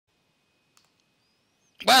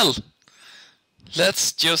Well,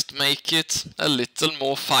 let's just make it a little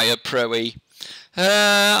more fire pro-y.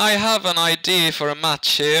 I have an idea for a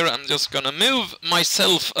match here. I'm just gonna move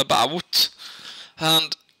myself about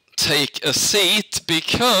and take a seat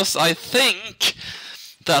because I think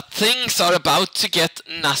that things are about to get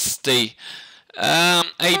nasty. A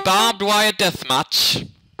barbed wire death match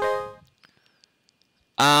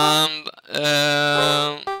and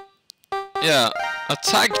yeah, a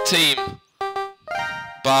tag team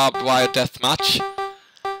barbed wire death match.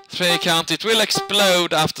 3 count. It will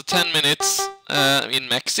explode after 10 minutes. In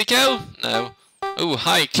Mexico? No. Ooh,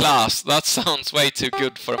 high class. That sounds way too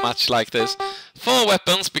good for a match like this. 4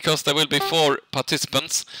 weapons because there will be 4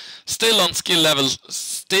 participants. Still on skill level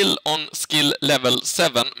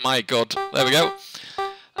 7. My god. There we go.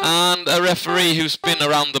 And a referee who's been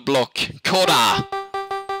around the block. Koda.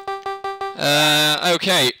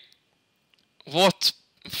 Okay. What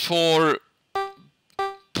 4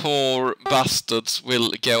 poor bastards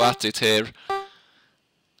will go at it here?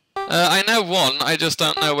 I know one, I just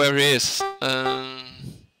don't know where he is.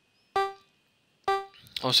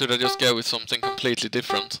 Or should I just go with something completely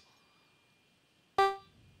different?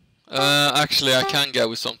 Actually, I can go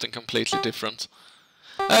with something completely different.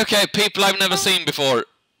 Okay, people I've never seen before.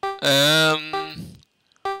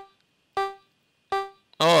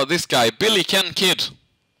 Oh, this guy, Billy Ken Kid.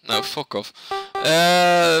 No, fuck off.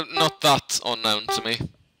 Not that unknown to me.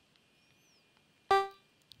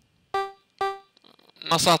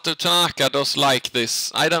 Masato Tanaka does like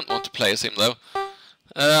this. I don't want to play as him though.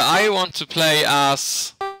 I want to play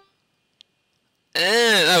as...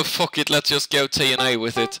 oh fuck it, let's just go TNA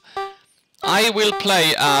with it. I will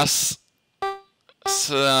play as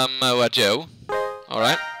Samoa Joe.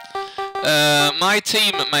 Alright. My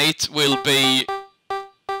teammate will be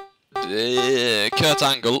Kurt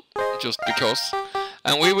Angle, just because.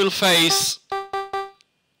 And we will face...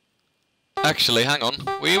 Actually, hang on.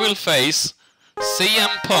 We will face CM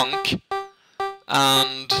Punk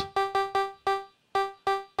and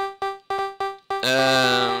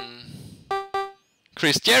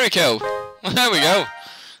Chris Jericho. There we go.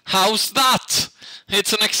 How's that?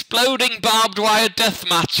 It's an exploding barbed wire death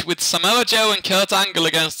match with Samoa Joe and Kurt Angle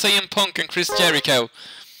against CM Punk and Chris Jericho.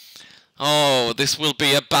 Oh, this will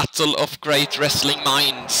be a battle of great wrestling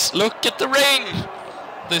minds. Look at the ring!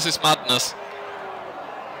 This is madness.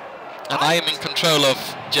 And I am in control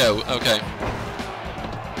of Joe. Okay.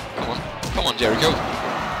 Come on, Jericho.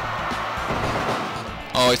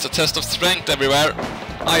 Oh, it's a test of strength everywhere.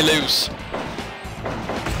 I lose.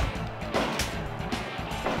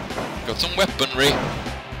 Got some weaponry.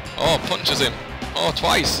 Oh, punches him. Oh,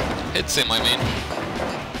 twice. Hits him, I mean.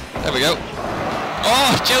 There we go.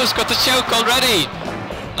 Oh, Joe's got the choke already.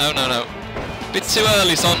 No. Bit too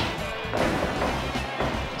early, son.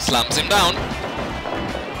 Slams him down.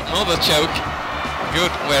 Another choke.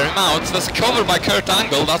 Good, wear him out. There's a cover by Kurt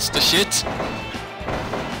Angle, that's the shit.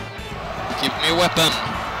 Give me a weapon.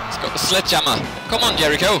 He's got the sledgehammer. Come on,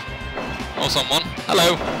 Jericho. Or someone.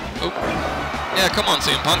 Hello. Ooh. Yeah, come on,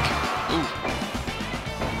 CM Punk. Ooh.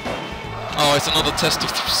 Oh, it's another test of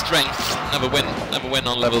strength. Never win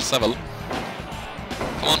on level 7.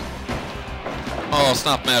 Come on. Oh,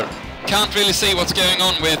 snapmare. Can't really see what's going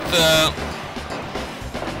on with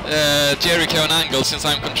Jericho and Angle since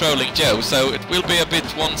I'm controlling Joe, so it will be a bit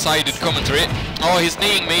one-sided commentary. Oh, he's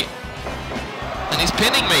kneeing me. And he's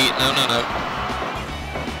pinning me. No.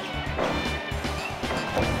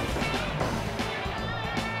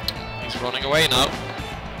 He's running away now.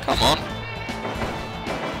 Come on.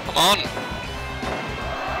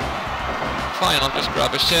 Fine, I'll just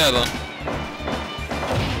grab a chair then.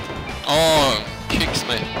 Oh, kicks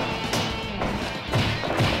me.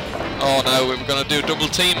 Oh no, we were going to do a double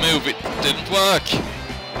team move, it didn't work.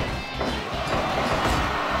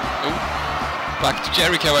 Ooh. Back to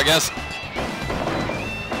Jericho, I guess.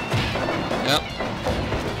 Yep.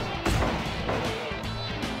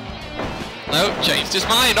 No, changed his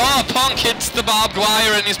mind. Oh, Punk hits the barbed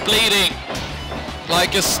wire and he's bleeding.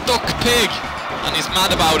 Like a stuck pig. And he's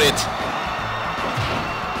mad about it.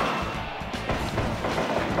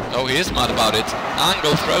 Oh, he is mad about it.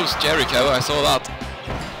 Angle throws Jericho, I saw that.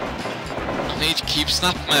 He keeps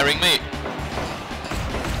snapmaring me.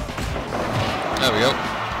 There we go.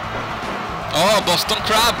 Oh, Boston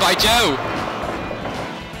Crab by Joe.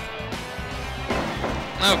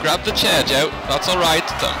 No, grab the chair, Joe. That's alright.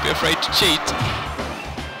 Don't be afraid to cheat.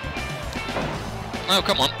 No,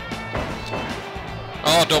 come on.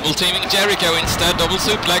 Oh, double teaming Jericho instead. Double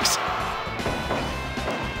suplex.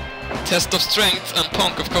 Test of strength, and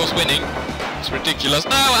Punk, of course, winning. It's ridiculous.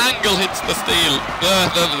 No, Angle hits the steel.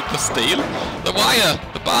 The steel? The wire.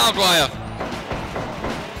 The barbed wire.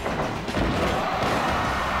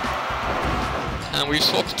 And we've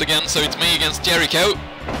swapped again, so it's me against Jericho.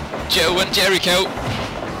 Joe and Jericho.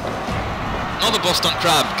 Another Boston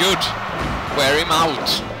Crab, good. Wear him out.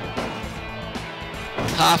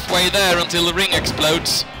 Halfway there until the ring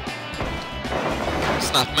explodes.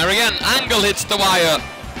 Snapmare again, Angle hits the wire.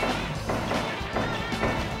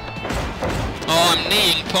 Oh, I'm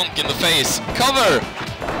kneeing Punk in the face. Cover!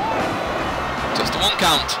 Just a 1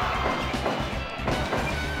 count.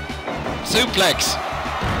 Suplex.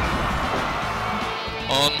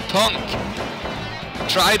 On Punk.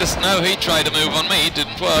 Tried a... No, he tried a move on me, it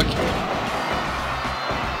didn't work.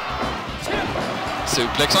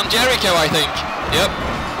 Suplex on Jericho, I think. Yep.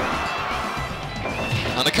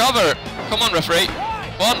 And a cover. Come on, referee.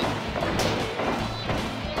 1.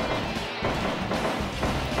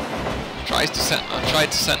 Tried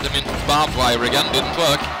to send him into barbed wire again, didn't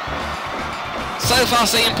work. So far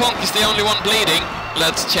CM Punk is the only one bleeding.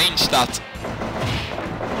 Let's change that.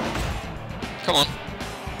 Come on.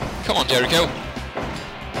 Come on, Jericho.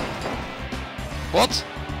 What?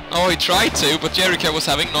 Oh, he tried to, but Jericho was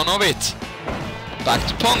having none of it. Back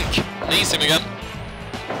to Punk. Knees him again.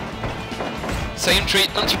 Same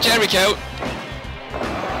treatment for Jericho.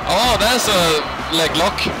 Oh, there's a leg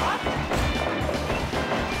lock.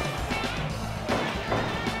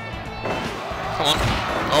 Come on.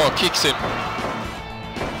 Oh, kicks him.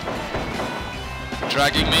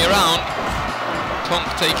 Dragging me around. Punk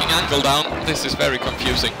taking Angle down. This is very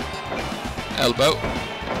confusing. Elbow.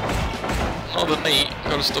 Another knee.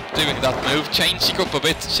 Gotta stop doing that move. Change it up a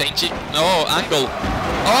bit. Change it. No, Angle.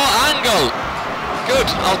 Oh, Angle! Good.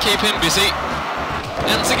 I'll keep him busy.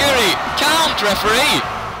 Enziguri. Count, referee!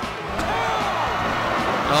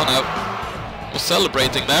 Oh no. Was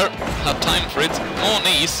celebrating there. Had time for it. More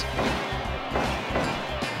knees.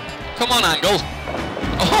 Come on, Angle.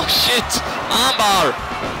 Oh shit! Armbar!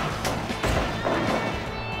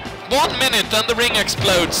 1 minute and the ring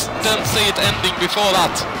explodes. Don't see it ending before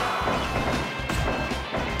that.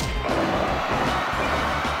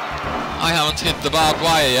 I haven't hit the barbed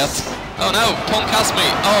wire yet. Oh no, Punk has me.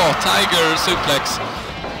 Oh, Tiger suplex.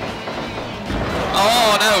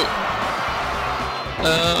 Oh no.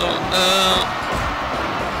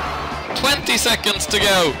 20 seconds to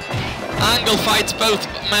go. Angle fights both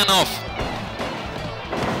men off.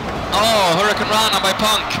 Oh, Hurricane Rana by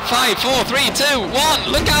Punk. 5, 4, 3, 2,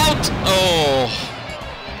 1. Look out! Oh.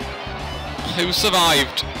 Who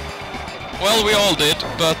survived? Well, we all did,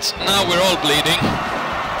 but now we're all bleeding.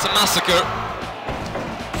 It's a massacre.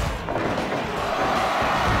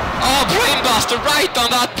 Oh, Brainbuster right on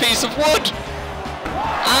that piece of wood.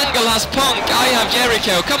 Angle has Punk. I have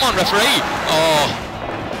Jericho. Come on, referee. Oh.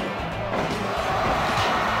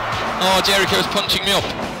 Oh, Jericho's punching me up.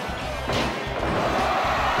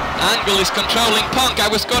 Angle is controlling Punk, I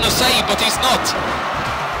was gonna say, but he's not.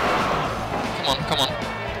 Come on, come on.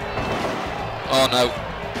 Oh no.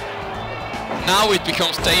 Now it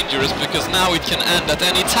becomes dangerous, because now it can end at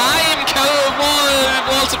any time.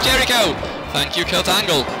 Walls of Jericho. Thank you, Kurt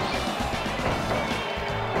Angle.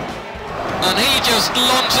 And he just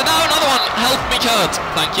launched it. Now another one. Help me, Kurt.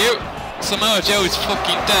 Thank you. Samoa Joe is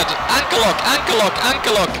fucking dead. Ankle lock, ankle lock,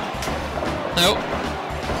 ankle lock. No.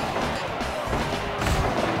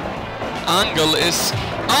 Angle is...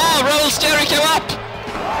 Oh, rolls Jericho up!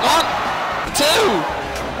 1, 2!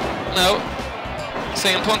 No.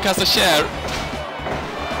 CM Punk has a share.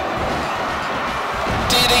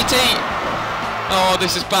 DDT! Oh,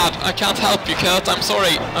 this is bad. I can't help you, Kurt. I'm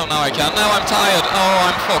sorry. Oh, now I can. Now I'm tired. Oh,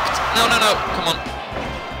 I'm fucked. No, no, no. Come on.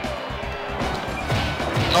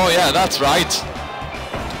 Oh, yeah, that's right.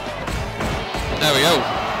 There we go.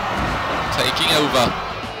 Taking over.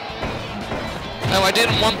 No, I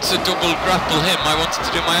didn't want to double grapple him, I wanted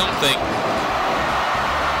to do my own thing.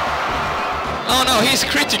 Oh no, he's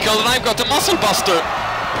critical and I've got the muscle buster.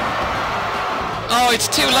 Oh, it's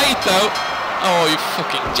too late though. Oh, you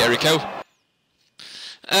fucking Jericho.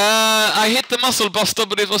 I hit the muscle buster,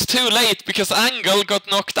 but it was too late because Angle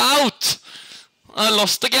got knocked out. I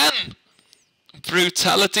lost again.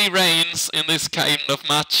 Brutality reigns in this kind of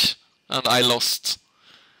match, and I lost.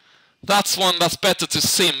 That's one that's better to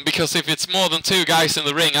sim, because if it's more than 2 guys in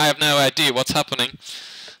the ring, I have no idea what's happening.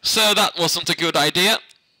 So that wasn't a good idea.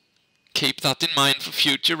 Keep that in mind for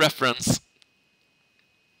future reference.